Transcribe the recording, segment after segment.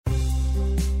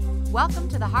Welcome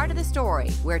to the Heart of the Story,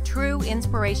 where true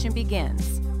inspiration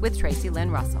begins, with Tracey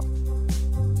Lynn Russell.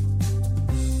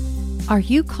 Are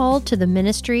you called to the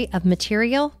ministry of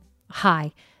material?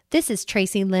 Hi, this is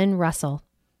Tracey Lynn Russell.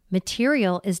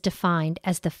 Material is defined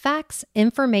as the facts,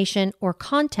 information, or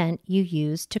content you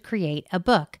use to create a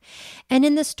book. And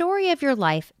in the story of your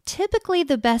life, typically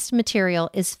the best material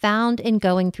is found in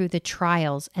going through the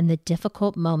trials and the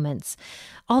difficult moments.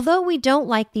 Although we don't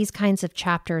like these kinds of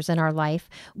chapters in our life,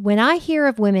 when I hear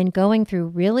of women going through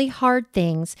really hard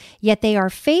things, yet they are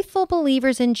faithful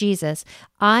believers in Jesus,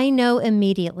 I know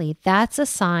immediately that's a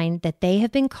sign that they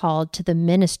have been called to the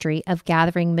ministry of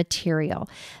gathering material,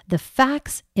 the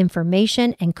facts,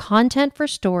 information, and content for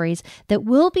stories that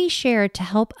will be shared to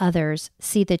help others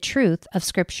see the truth of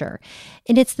Scripture.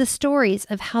 And it's the stories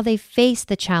of how they face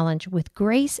the challenge with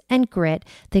grace and grit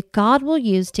that God will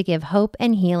use to give hope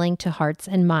and healing to hearts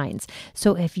and minds.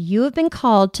 So if you have been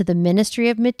called to the ministry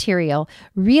of material,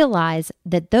 realize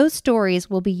that those stories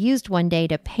will be used one day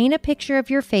to paint a picture of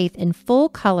your faith in full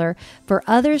color for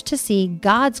others to see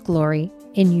God's glory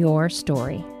in your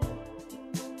story.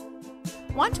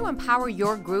 Want to empower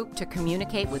your group to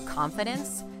communicate with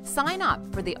confidence? Sign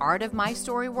up for the Art of My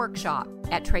Story workshop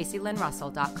at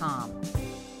TraceyLynnRussell.com.